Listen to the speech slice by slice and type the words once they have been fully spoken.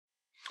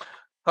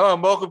Hello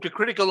and welcome to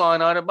Critical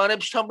Line Item. My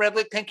name's Tom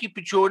Radley. Thank you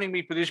for joining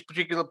me for this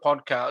particular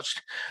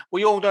podcast.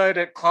 We all know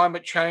that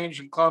climate change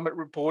and climate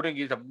reporting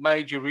is a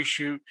major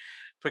issue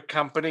for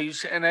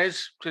companies, and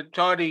as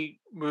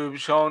society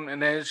moves on,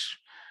 and as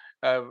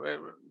uh, uh,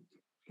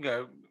 you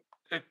know,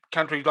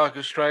 countries like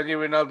Australia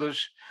and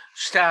others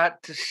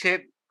start to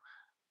set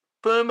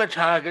firmer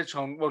targets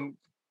on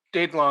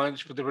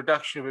deadlines for the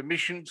reduction of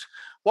emissions,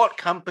 what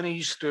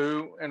companies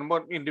do and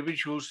what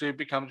individuals do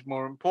becomes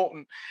more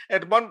important.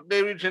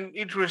 There is an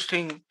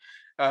interesting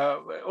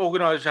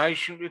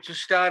organisation. It's a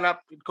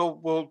startup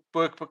called World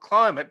Work for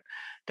Climate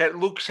that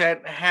looks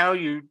at how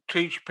you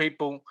teach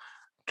people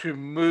to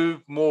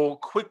move more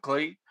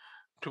quickly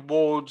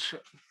towards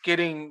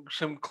getting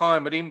some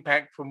climate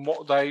impact from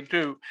what they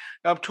do.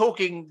 Now, I'm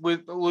talking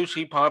with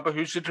Lucy Piper,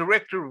 who's the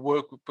director of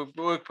Work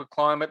for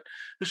Climate,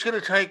 who's going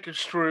to take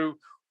us through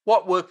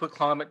what Work for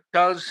Climate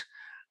does,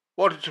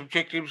 what its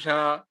objectives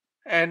are,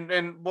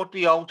 and what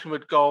the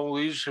ultimate goal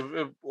is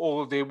of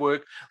all of their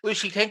work.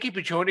 Lucy, thank you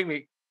for joining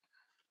me.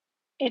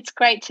 It's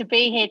great to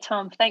be here,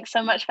 Tom. Thanks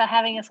so much for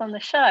having us on the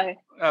show.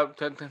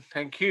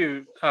 Thank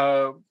you.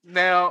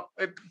 Now,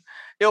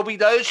 there'll be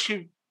those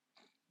who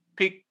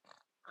pick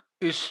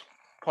this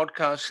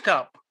podcast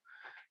up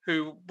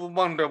who will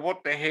wonder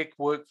what the heck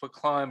Work for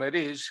Climate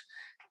is.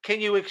 Can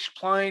you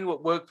explain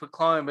what Work for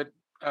Climate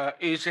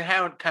is and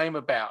how it came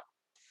about?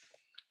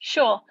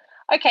 Sure.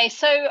 Okay,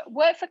 so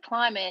Work for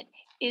Climate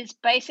is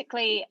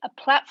basically a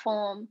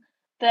platform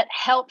that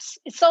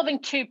it's solving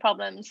two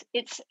problems.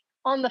 It's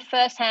on the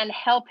first hand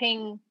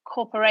helping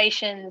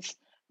corporations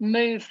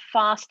move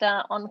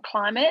faster on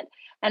climate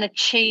and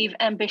achieve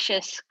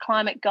ambitious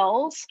climate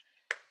goals.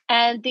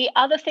 And the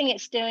other thing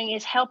it's doing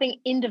is helping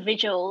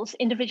individual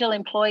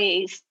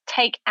employees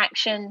take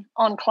action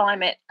on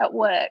climate at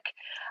work.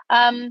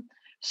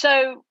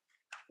 So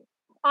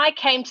I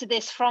came to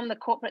this from the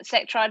corporate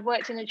sector. I'd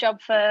worked in a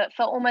job for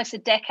almost a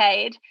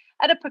decade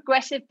at a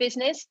progressive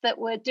business that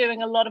were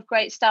doing a lot of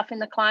great stuff in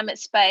the climate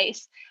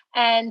space.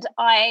 And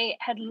I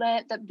had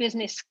learnt that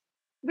business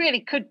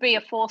really could be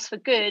a force for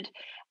good.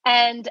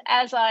 And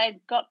as I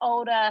got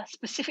older,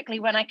 specifically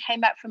when I came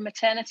back from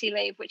maternity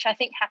leave, which I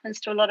think happens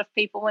to a lot of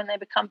people when they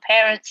become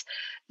parents,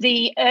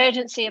 the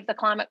urgency of the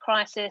climate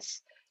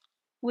crisis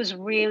was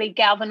really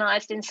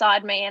galvanized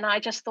inside me. And I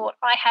just thought,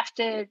 I have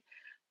to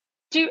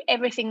do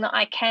everything that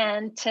I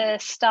can to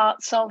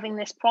start solving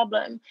this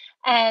problem,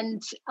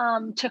 and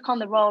took on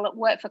the role at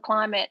Work for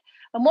Climate.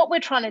 And what we're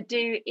trying to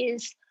do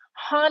is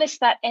harness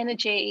that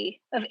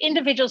energy of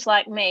individuals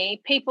like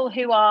me, people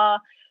who are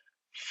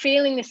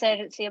feeling this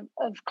urgency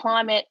of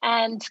climate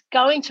and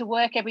going to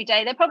work every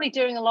day. They're probably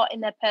doing a lot in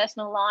their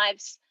personal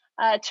lives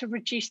to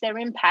reduce their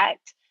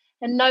impact,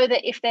 and know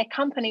that if their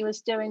company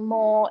was doing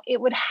more,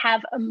 it would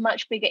have a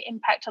much bigger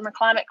impact on the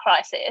climate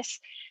crisis.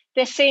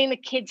 They're seeing the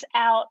kids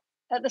out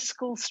at the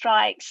school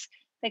strikes.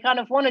 They kind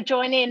of want to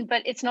join in,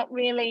 but it's not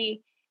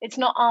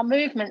our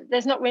movement.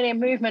 There's not really a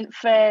movement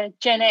for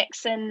Gen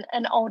X and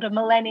older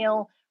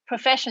millennial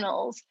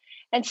professionals.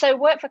 And so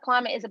Work for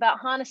Climate is about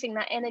harnessing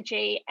that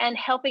energy and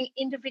helping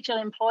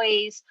individual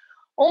employees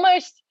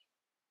almost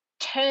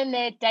turn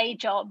their day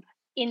job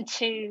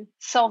into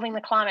solving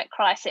the climate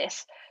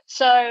crisis.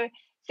 So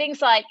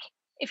things like,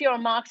 if you're a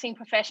marketing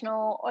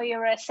professional or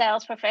you're a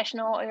sales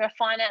professional or you're a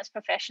finance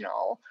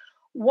professional,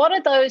 what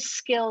are those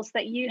skills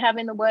that you have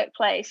in the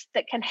workplace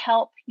that can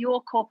help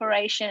your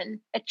corporation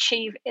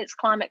achieve its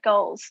climate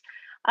goals?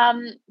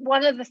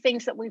 One of the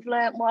things that we've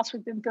learned whilst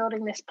we've been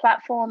building this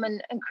platform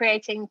and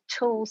creating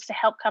tools to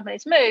help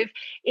companies move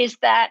is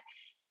that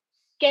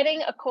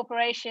getting a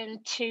corporation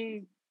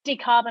to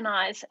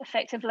decarbonize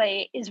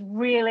effectively is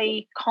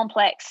really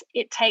complex.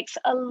 It takes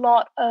a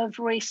lot of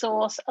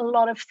resource, a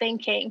lot of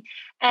thinking.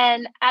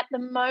 And at the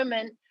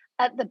moment,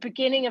 at the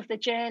beginning of the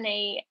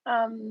journey,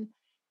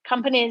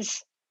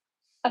 companies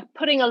are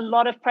putting a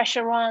lot of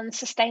pressure on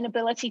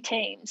sustainability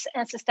teams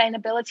and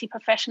sustainability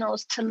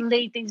professionals to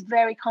lead these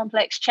very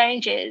complex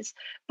changes.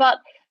 But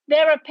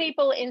there are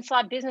people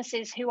inside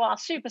businesses who are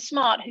super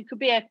smart who could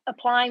be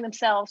applying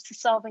themselves to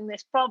solving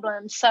this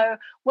problem. So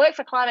Work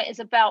for Climate is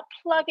about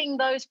plugging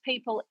those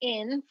people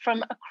in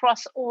from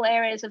across all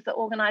areas of the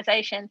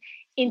organization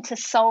into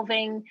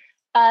solving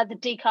the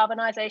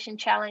decarbonisation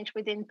challenge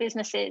within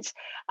businesses.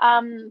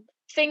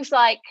 Things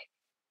like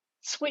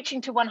switching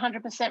to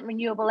 100%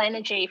 renewable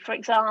energy, for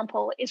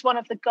example, is one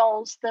of the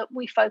goals that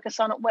we focus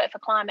on at Work for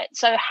Climate.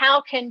 So how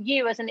can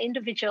you as an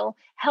individual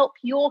help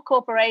your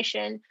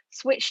corporation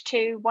switch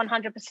to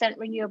 100%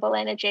 renewable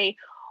energy?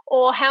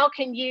 Or how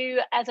can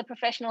you as a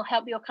professional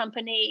help your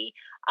company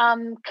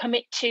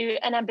commit to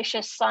an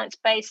ambitious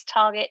science-based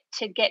target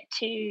to get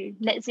to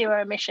net zero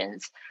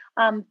emissions,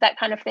 that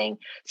kind of thing.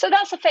 So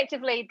that's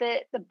effectively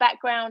the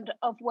background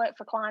of Work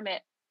for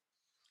Climate.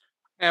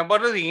 Now,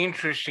 one of the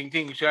interesting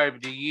things over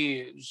the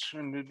years,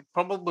 and it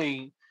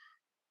probably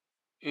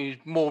is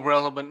more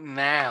relevant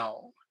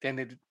now than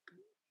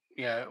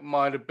it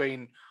might have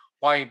been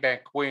way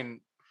back when,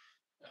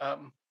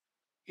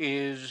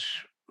 is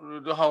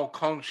the whole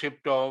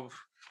concept of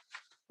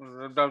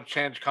that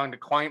sounds kind of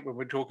quaint when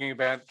we're talking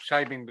about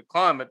saving the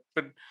climate,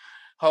 but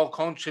whole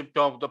concept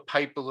of the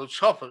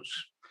paperless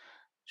office.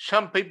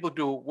 Some people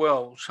do it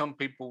well, some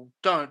people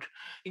don't.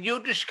 In your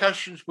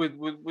discussions with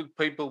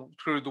people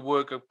through the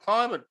work of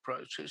climate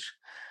process,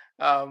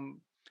 um,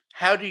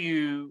 how do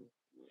you,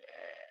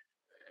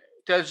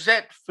 does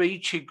that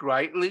feature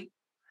greatly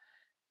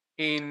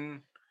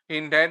in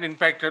that? In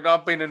fact,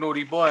 I've been a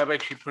naughty boy. I've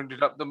actually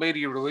printed up the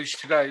media release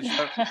today,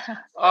 so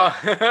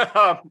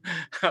I'm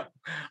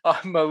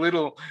a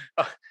little,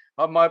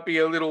 I might be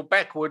a little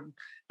backward,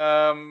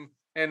 and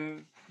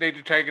need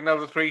to take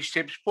another 3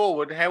 steps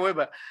forward.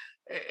 However,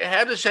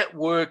 how does that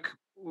work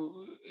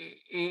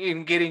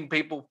in getting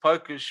people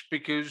focused?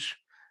 Because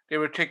there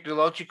are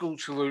technological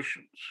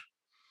solutions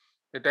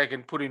that they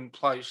can put in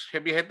place.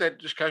 Have you had that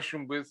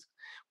discussion with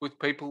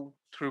people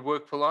through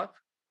Work for Life?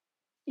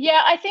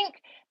 Yeah, I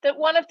think that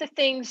one of the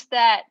things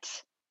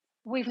that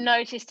we've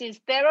noticed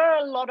is there are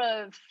a lot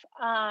of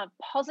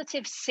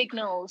positive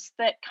signals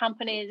that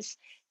companies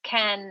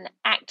can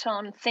act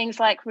on, things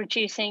like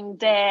reducing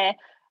their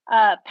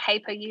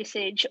paper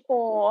usage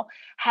or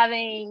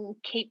having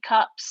keep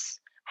cups,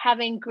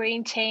 having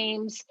green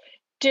teams,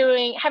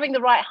 having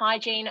the right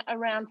hygiene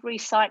around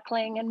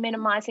recycling and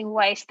minimizing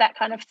waste, that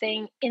kind of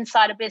thing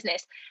inside a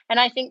business. And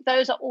I think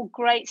those are all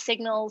great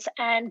signals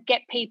and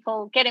get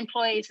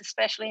employees,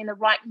 especially in the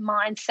right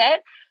mindset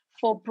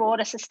for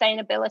broader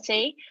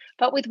sustainability.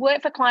 But with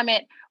Work for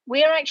Climate,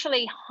 we're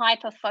actually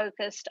hyper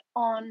focused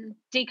on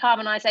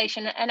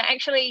decarbonisation and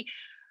actually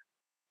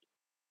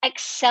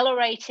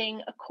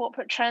accelerating a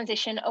corporate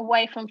transition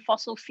away from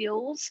fossil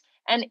fuels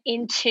and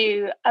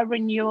into a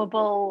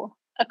renewable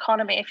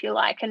economy, if you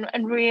like, and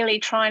really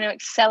trying to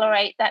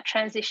accelerate that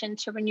transition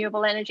to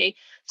renewable energy.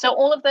 So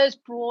all of those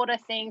broader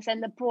things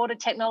and the broader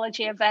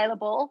technology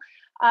available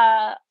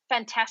are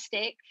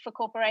fantastic for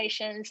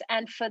corporations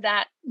and for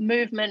that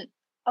movement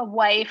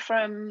away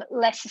from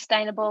less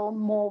sustainable,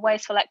 more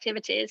wasteful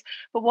activities.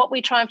 But what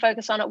we try and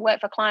focus on at Work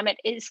for Climate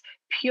is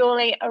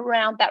purely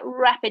around that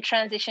rapid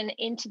transition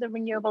into the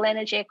renewable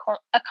energy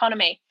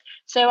economy.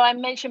 So I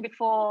mentioned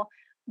before,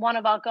 one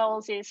of our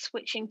goals is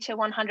switching to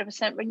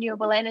 100%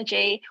 renewable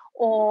energy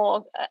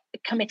or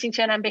committing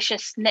to an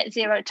ambitious net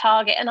zero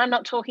target. And I'm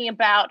not talking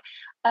about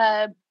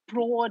a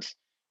broad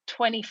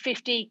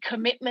 2050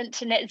 commitment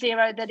to net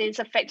zero that is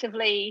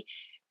effectively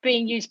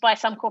being used by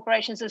some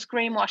corporations as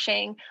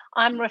greenwashing.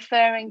 I'm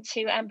referring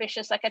to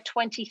ambitious, like a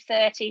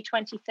 2030,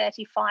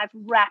 2035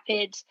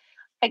 rapid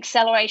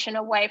acceleration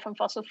away from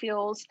fossil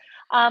fuels.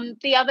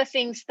 The other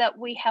things that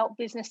we help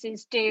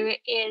businesses do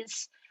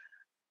is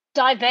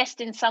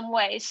divest in some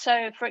ways.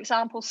 So, for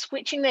example,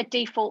 switching their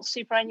default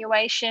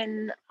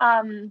superannuation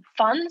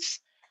funds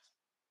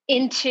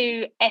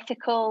into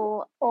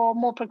ethical or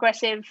more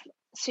progressive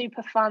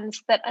super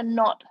funds that are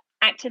not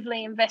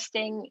actively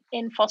investing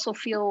in fossil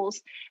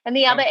fuels. And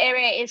the other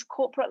area is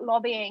corporate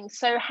lobbying.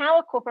 So, how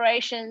are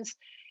corporations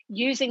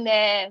using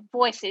their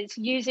voices,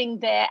 using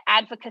their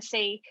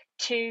advocacy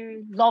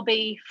to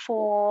lobby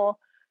for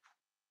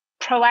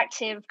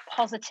proactive,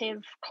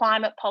 positive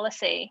climate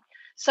policy?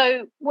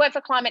 So Work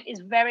for Climate is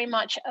very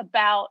much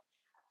about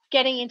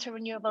getting into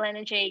renewable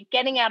energy,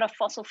 getting out of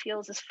fossil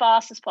fuels as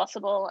fast as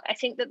possible. I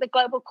think that the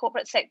global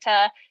corporate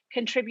sector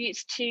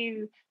contributes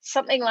to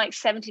something like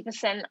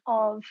 70%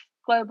 of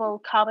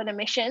global carbon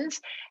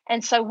emissions.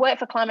 And so Work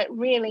for Climate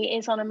really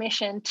is on a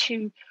mission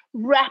to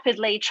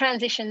rapidly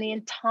transition the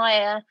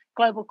entire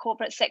global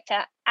corporate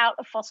sector out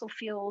of fossil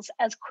fuels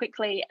as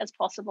quickly as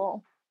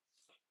possible.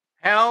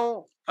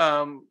 How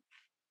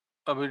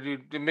I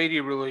mean, the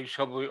media release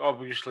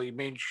obviously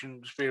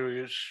mentions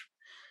various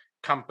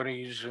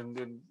companies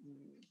and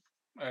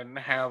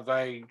how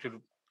they sort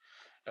of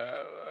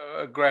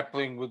are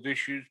grappling with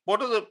issues.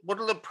 What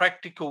are the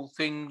practical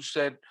things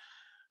that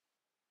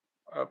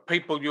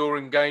people you're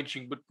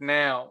engaging with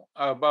now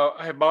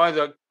have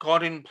either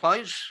got in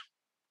place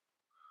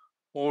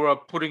or are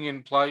putting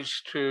in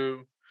place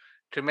to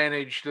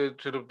manage the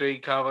sort of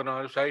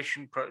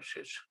decarbonisation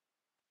process?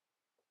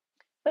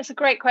 That's a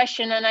great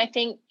question. And I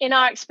think in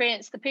our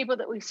experience, the people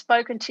that we've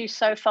spoken to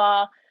so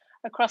far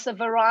across a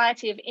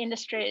variety of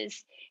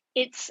industries,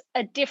 it's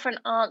a different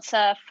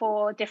answer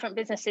for different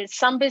businesses.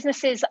 Some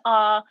businesses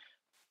are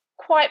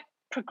quite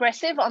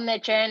progressive on their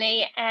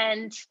journey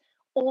and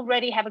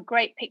already have a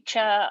great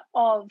picture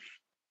of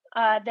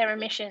their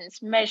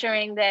emissions,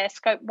 measuring their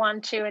scope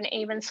 1, 2, and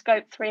even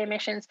scope 3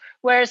 emissions,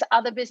 whereas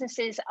other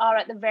businesses are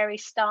at the very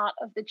start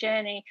of the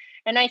journey.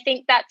 And I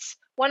think that's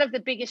one of the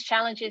biggest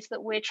challenges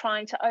that we're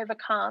trying to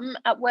overcome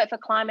at Work for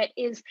Climate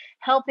is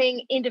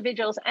helping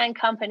individuals and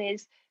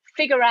companies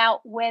figure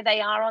out where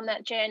they are on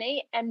that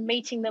journey and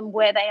meeting them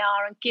where they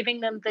are and giving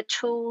them the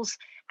tools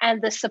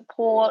and the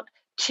support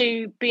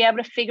to be able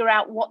to figure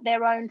out what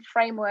their own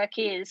framework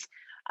is.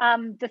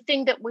 The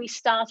thing that we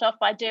start off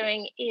by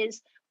doing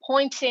is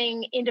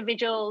pointing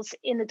individuals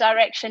in the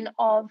direction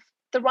of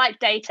the right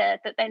data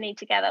that they need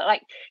to gather,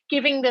 like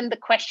giving them the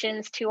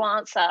questions to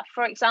answer.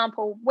 For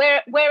example,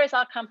 where is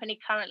our company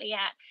currently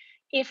at?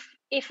 if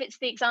it's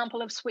the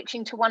example of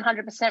switching to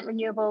 100%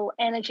 renewable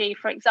energy,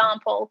 for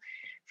example,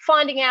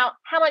 finding out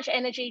how much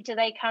energy do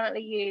they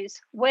currently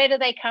use, where do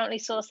they currently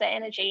source their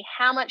energy,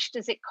 how much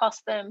does it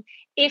cost them?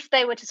 If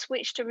they were to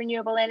switch to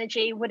renewable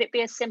energy, would it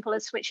be as simple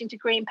as switching to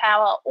green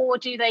power, or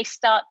do they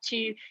start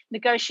to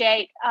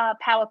negotiate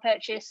power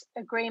purchase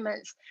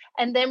agreements?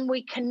 And then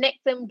we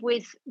connect them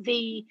with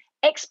the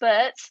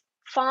experts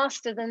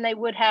faster than they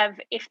would have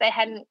if they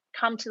hadn't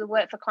come to the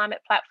Work for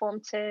Climate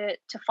platform to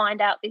find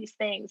out these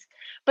things.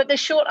 But the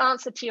short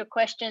answer to your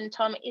question,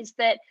 Tom, is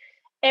that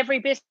every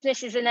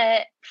business is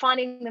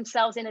finding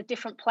themselves in a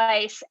different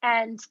place,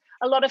 and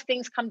a lot of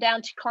things come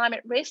down to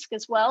climate risk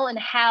as well, and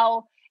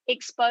how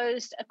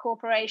exposed a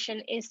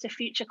corporation is to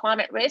future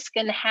climate risk,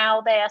 and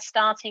how they are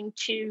starting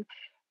to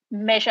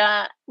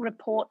measure,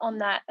 report on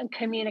that, and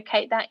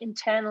communicate that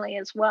internally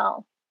as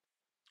well.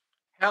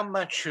 How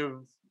much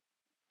of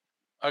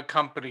a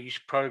company's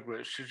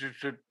progress is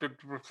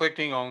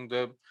reflecting on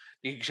the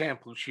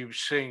examples you've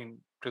seen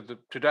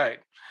to date?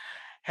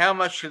 How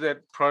much of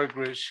that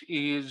progress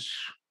is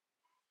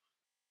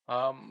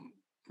a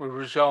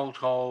result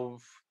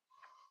of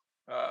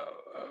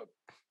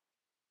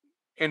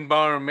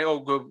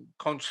environmental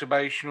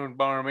conservation or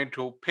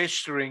environmental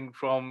pestering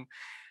from,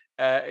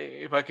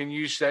 if I can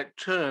use that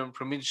term,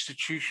 from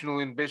institutional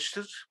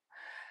investors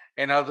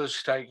and other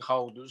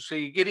stakeholders? So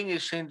you're getting a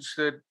sense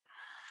that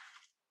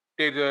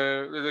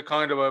there's a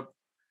kind of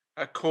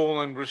a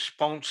call and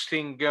response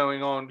thing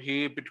going on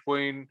here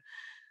between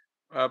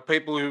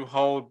people who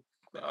hold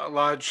a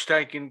large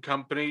stake in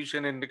companies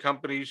and then the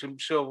companies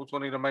themselves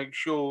wanting to make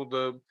sure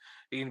the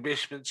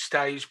investment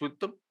stays with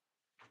them?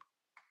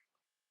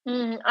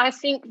 I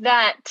think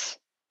that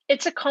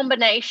it's a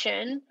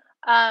combination.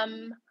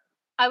 I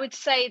would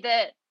say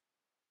that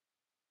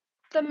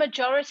the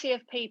majority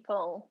of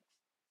people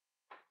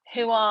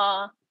who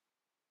are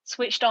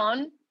switched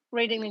on,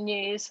 reading the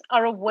news,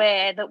 are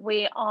aware that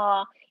we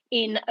are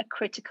in a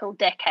critical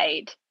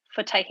decade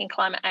for taking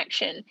climate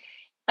action.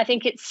 I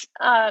think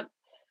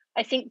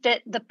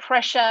that the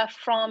pressure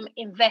from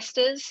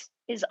investors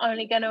is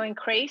only going to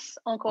increase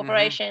on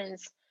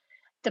corporations.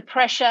 The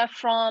pressure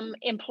from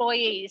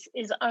employees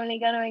is only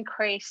going to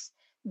increase.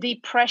 The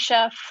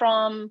pressure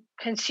from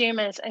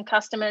consumers and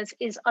customers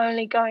is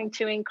only going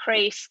to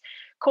increase.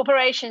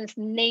 Corporations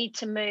need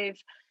to move.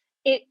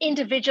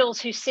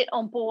 Individuals who sit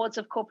on boards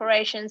of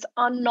corporations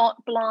are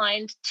not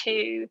blind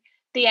to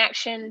the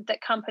action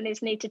that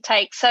companies need to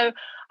take. So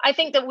I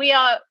think that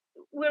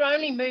we're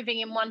only moving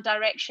in one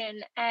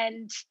direction.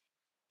 And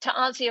to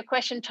answer your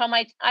question, Tom,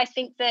 I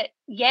think that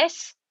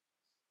yes,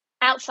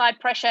 outside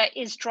pressure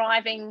is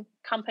driving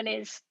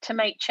companies to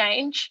make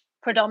change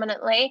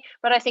predominantly.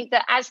 But I think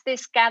that as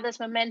this gathers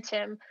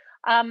momentum,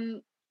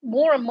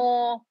 more and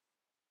more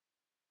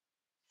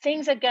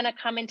things are going to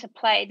come into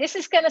play. This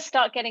is going to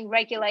start getting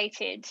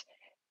regulated.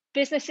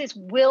 Businesses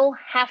will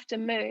have to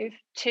move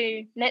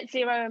to net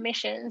zero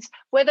emissions,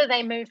 whether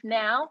they move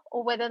now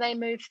or whether they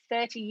move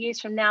 30 years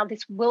from now.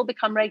 This will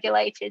become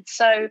regulated.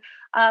 So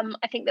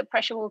I think the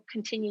pressure will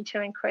continue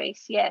to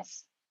increase,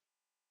 yes.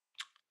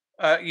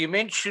 You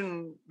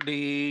mentioned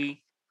the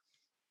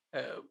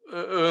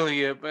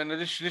earlier, and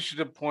this is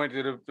a point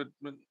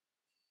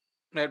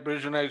that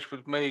resonates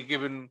with me,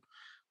 given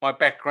my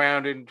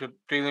background into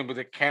dealing with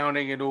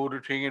accounting and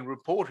auditing and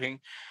reporting.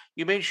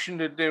 You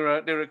mentioned that there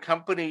are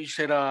companies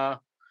that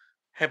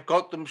have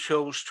got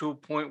themselves to a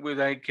point where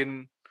they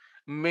can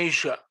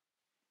measure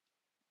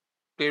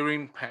their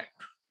impact.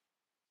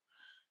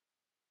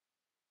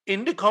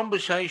 In the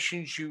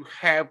conversations you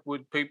have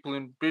with people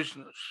in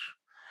business,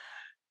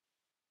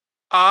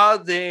 are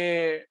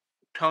there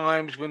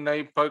times when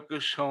they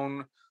focus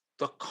on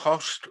the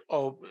cost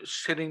of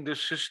setting the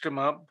system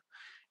up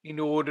in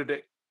order to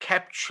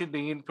capture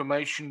the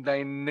information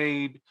they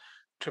need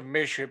to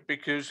measure?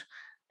 Because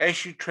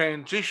as you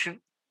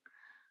transition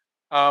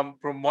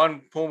from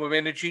one form of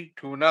energy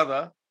to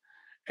another,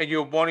 and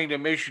you're wanting to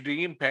measure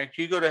the impact,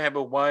 you've got to have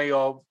a way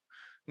of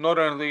not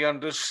only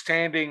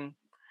understanding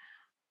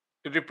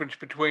the difference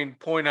between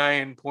point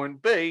A and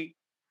point B,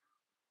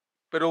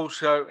 but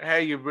also how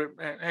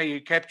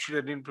you capture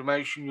that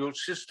information, your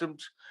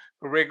systems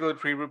for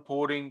regulatory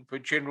reporting, for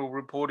general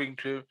reporting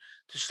to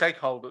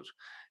stakeholders.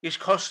 Is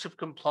cost of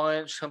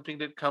compliance something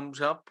that comes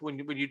up when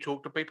you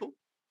talk to people?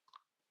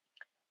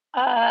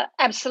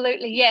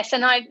 Absolutely, yes.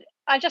 And I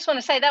just want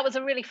to say that was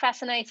a really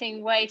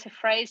fascinating way to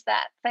phrase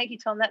that. Thank you,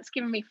 Tom. That's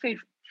given me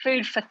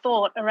food for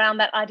thought around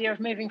that idea of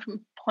moving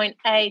from point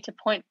A to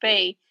point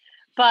B.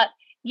 But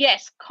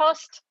yes,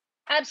 cost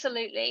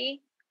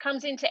absolutely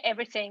comes into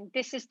everything.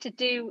 This is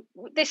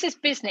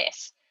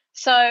business.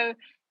 So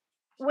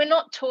we're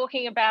not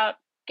talking about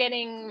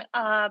getting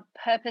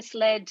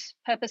purpose-led,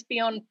 purpose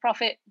beyond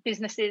profit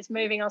businesses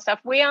moving on stuff.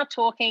 We are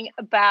talking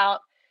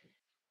about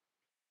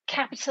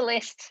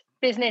capitalist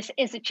business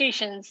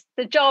institutions.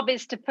 The job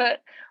is to put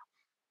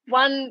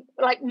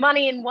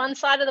money in one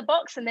side of the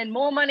box, and then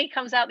more money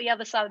comes out the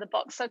other side of the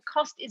box. So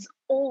cost is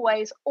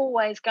always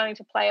going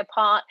to play a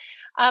part.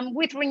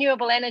 With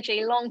renewable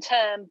energy, long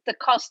term, the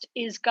cost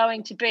is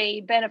going to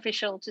be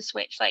beneficial to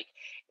switch. Like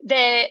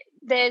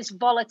there's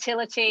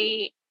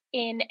volatility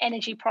in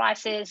energy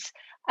prices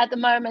at the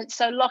moment,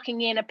 so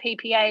locking in a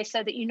PPA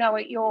so that you know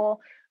what your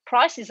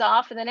prices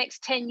are for the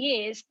next 10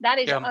 years, that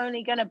is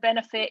only going to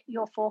benefit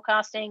your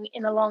forecasting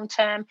in the long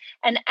term.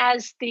 And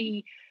as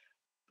the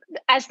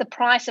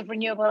price of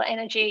renewable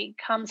energy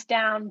comes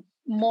down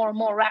more and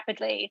more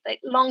rapidly,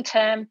 long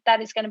term,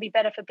 that is going to be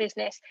better for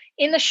business.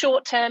 In the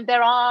short term,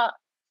 there are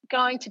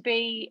going to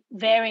be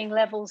varying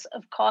levels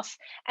of costs,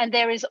 and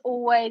there is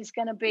always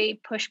going to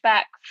be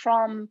pushback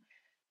from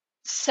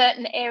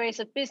certain areas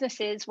of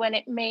businesses when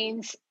it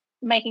means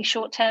making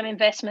short-term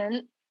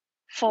investment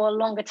for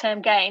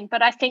longer-term gain.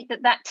 But I think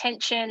that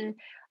tension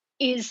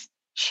is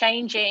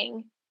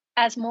changing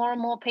as more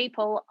and more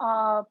people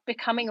are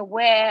becoming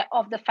aware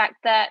of the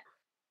fact that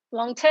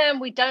long term,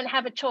 we don't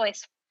have a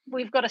choice.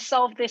 We've got to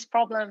solve this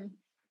problem.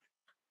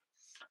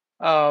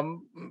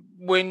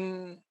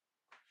 When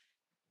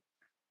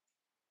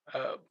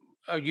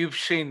you've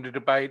seen the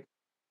debate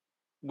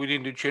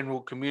within the general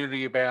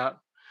community about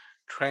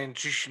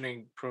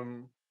transitioning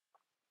from,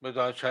 as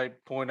I say,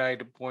 point A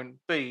to point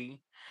B,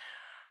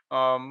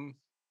 and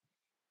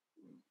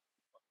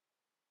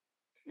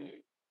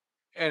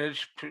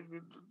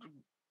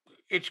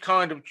it's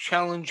kind of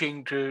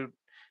challenging to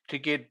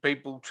get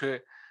people to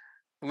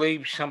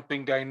leave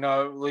something they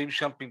know, leave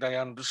something they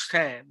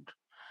understand,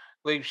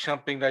 leave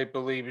something they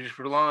believe is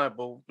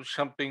reliable, for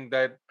something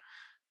that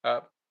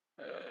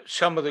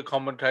some of the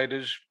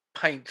commentators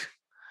paint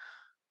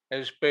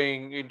as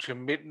being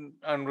intermittent,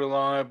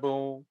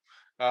 unreliable,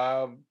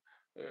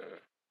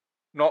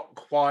 not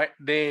quite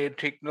there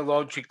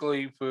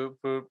technologically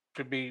to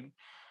be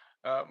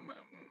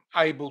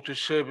able to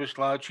service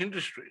large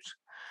industries.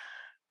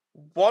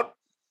 What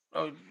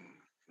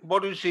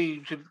is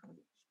the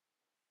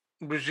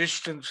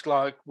resistance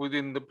like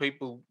within the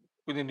people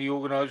within the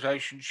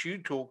organisations you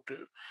talk to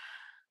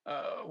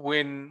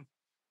when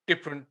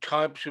different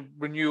types of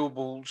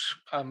renewables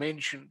are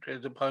mentioned,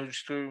 as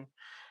opposed to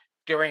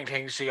doing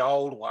things the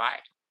old way?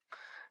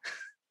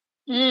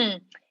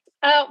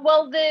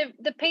 Well,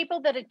 the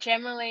people that are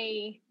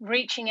generally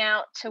reaching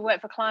out to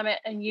Work for Climate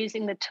and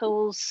using the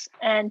tools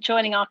and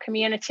joining our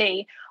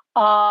community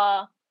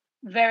are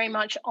very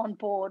much on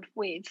board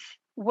with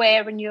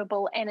where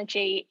renewable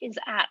energy is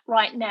at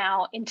right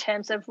now in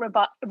terms of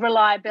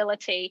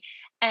reliability.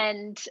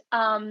 And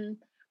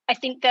I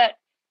think that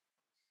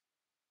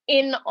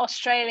in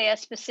Australia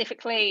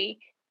specifically,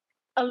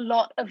 a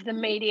lot of the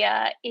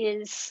media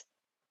is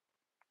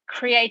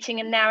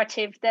creating a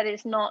narrative that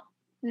is not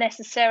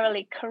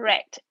necessarily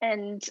correct.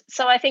 And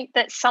so I think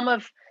that some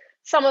of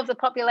the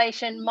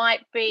population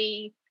might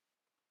be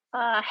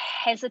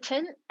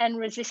hesitant and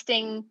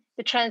resisting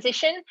the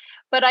transition.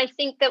 But I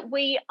think that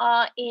we're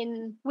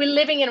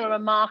living in a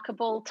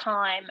remarkable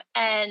time.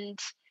 And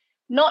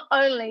not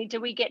only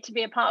do we get to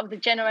be a part of the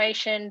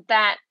generation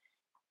that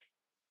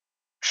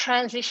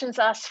transitions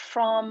us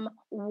from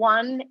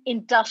one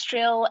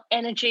industrial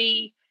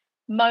energy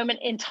moment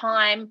in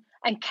time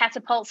and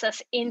catapults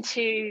us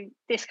into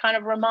this kind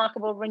of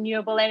remarkable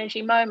renewable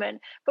energy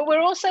moment, but we're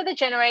also the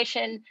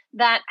generation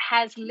that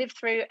has lived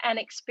through and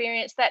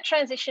experienced that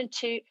transition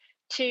to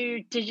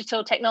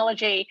digital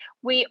technology.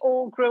 We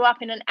all grew up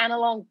in an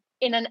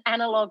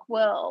analog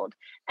world,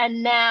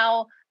 and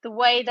now the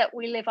way that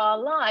we live our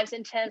lives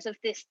in terms of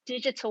this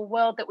digital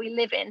world that we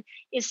live in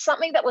is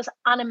something that was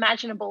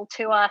unimaginable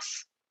to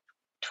us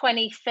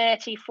 20,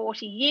 30,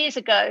 40 years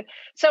ago.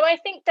 So I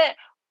think that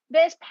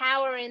there's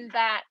power in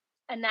that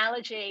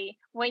analogy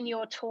when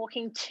you're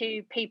talking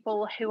to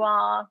people who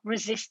are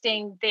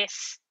resisting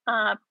this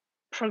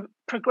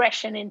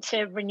progression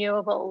into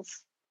renewables.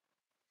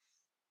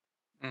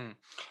 And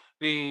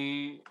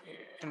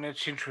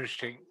that's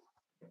interesting.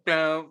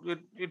 Now,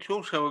 it's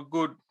also a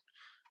good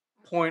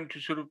point to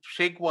sort of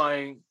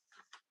segue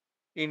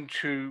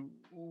into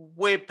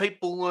where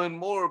people learn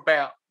more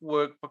about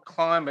Work for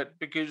Climate,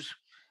 because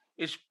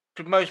it's,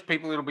 to most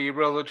people, it'll be a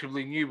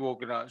relatively new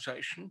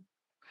organisation.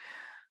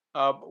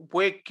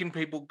 Where can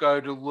people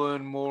go to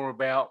learn more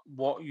about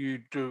what you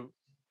do?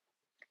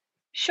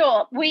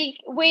 Sure. We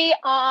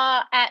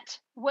are at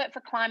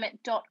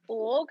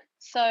workforclimate.org.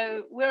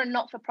 So we're a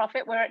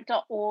not-for-profit. We're at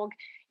 .org.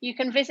 You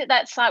can visit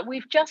that site.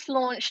 We've just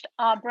launched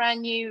our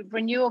brand new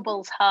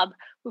renewables hub.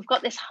 We've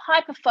got this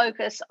hyper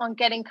focus on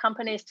getting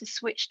companies to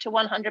switch to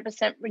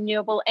 100%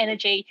 renewable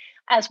energy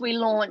as we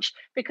launch,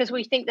 because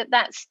we think that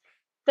that's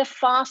the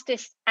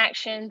fastest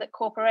action that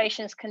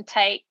corporations can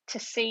take to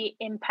see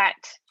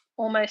impact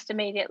almost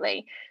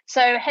immediately.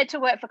 So head to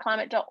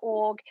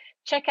workforclimate.org,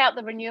 check out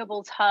the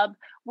Renewables Hub.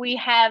 We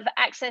have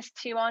access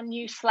to our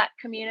new Slack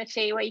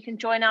community where you can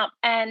join up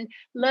and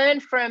learn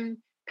from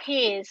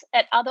peers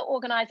at other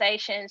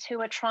organizations who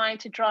are trying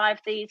to drive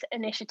these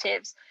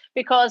initiatives,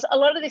 because a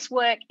lot of this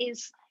work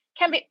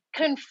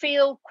can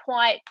feel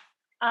quite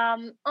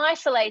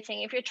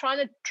isolating, if you're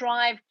trying to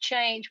drive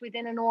change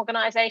within an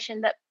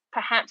organization that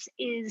perhaps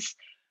is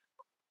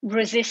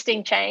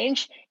resisting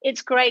change,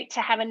 it's great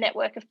to have a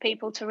network of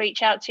people to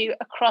reach out to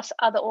across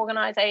other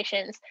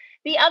organizations.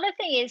 The other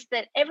thing is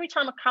that every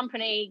time a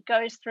company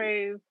goes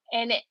through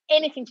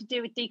anything to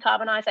do with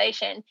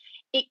decarbonization,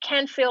 it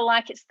can feel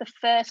like it's the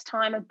first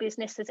time a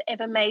business has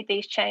ever made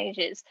these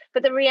changes.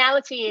 But the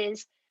reality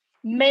is,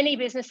 many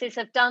businesses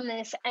have done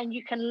this, and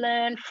you can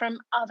learn from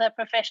other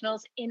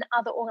professionals in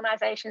other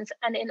organizations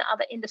and in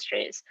other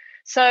industries.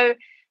 So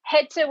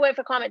head to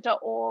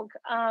workforclimate.org,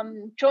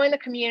 join the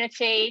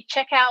community,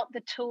 check out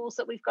the tools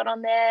that we've got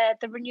on there,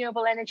 the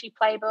Renewable Energy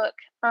Playbook,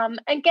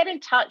 and get in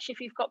touch if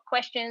you've got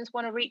questions,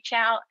 want to reach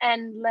out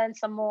and learn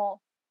some more.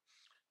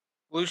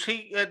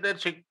 Lucy,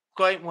 that's a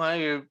great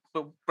way of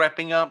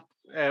wrapping up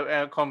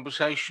our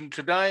conversation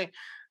today.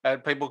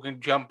 People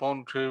can jump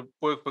on to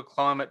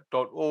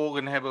workforclimate.org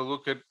and have a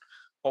look at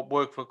what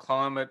Work for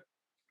Climate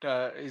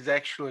is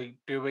actually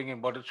doing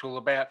and what it's all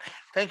about.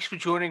 Thanks for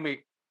joining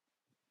me.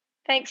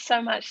 Thanks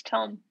so much,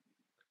 Tom.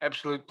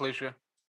 Absolute pleasure.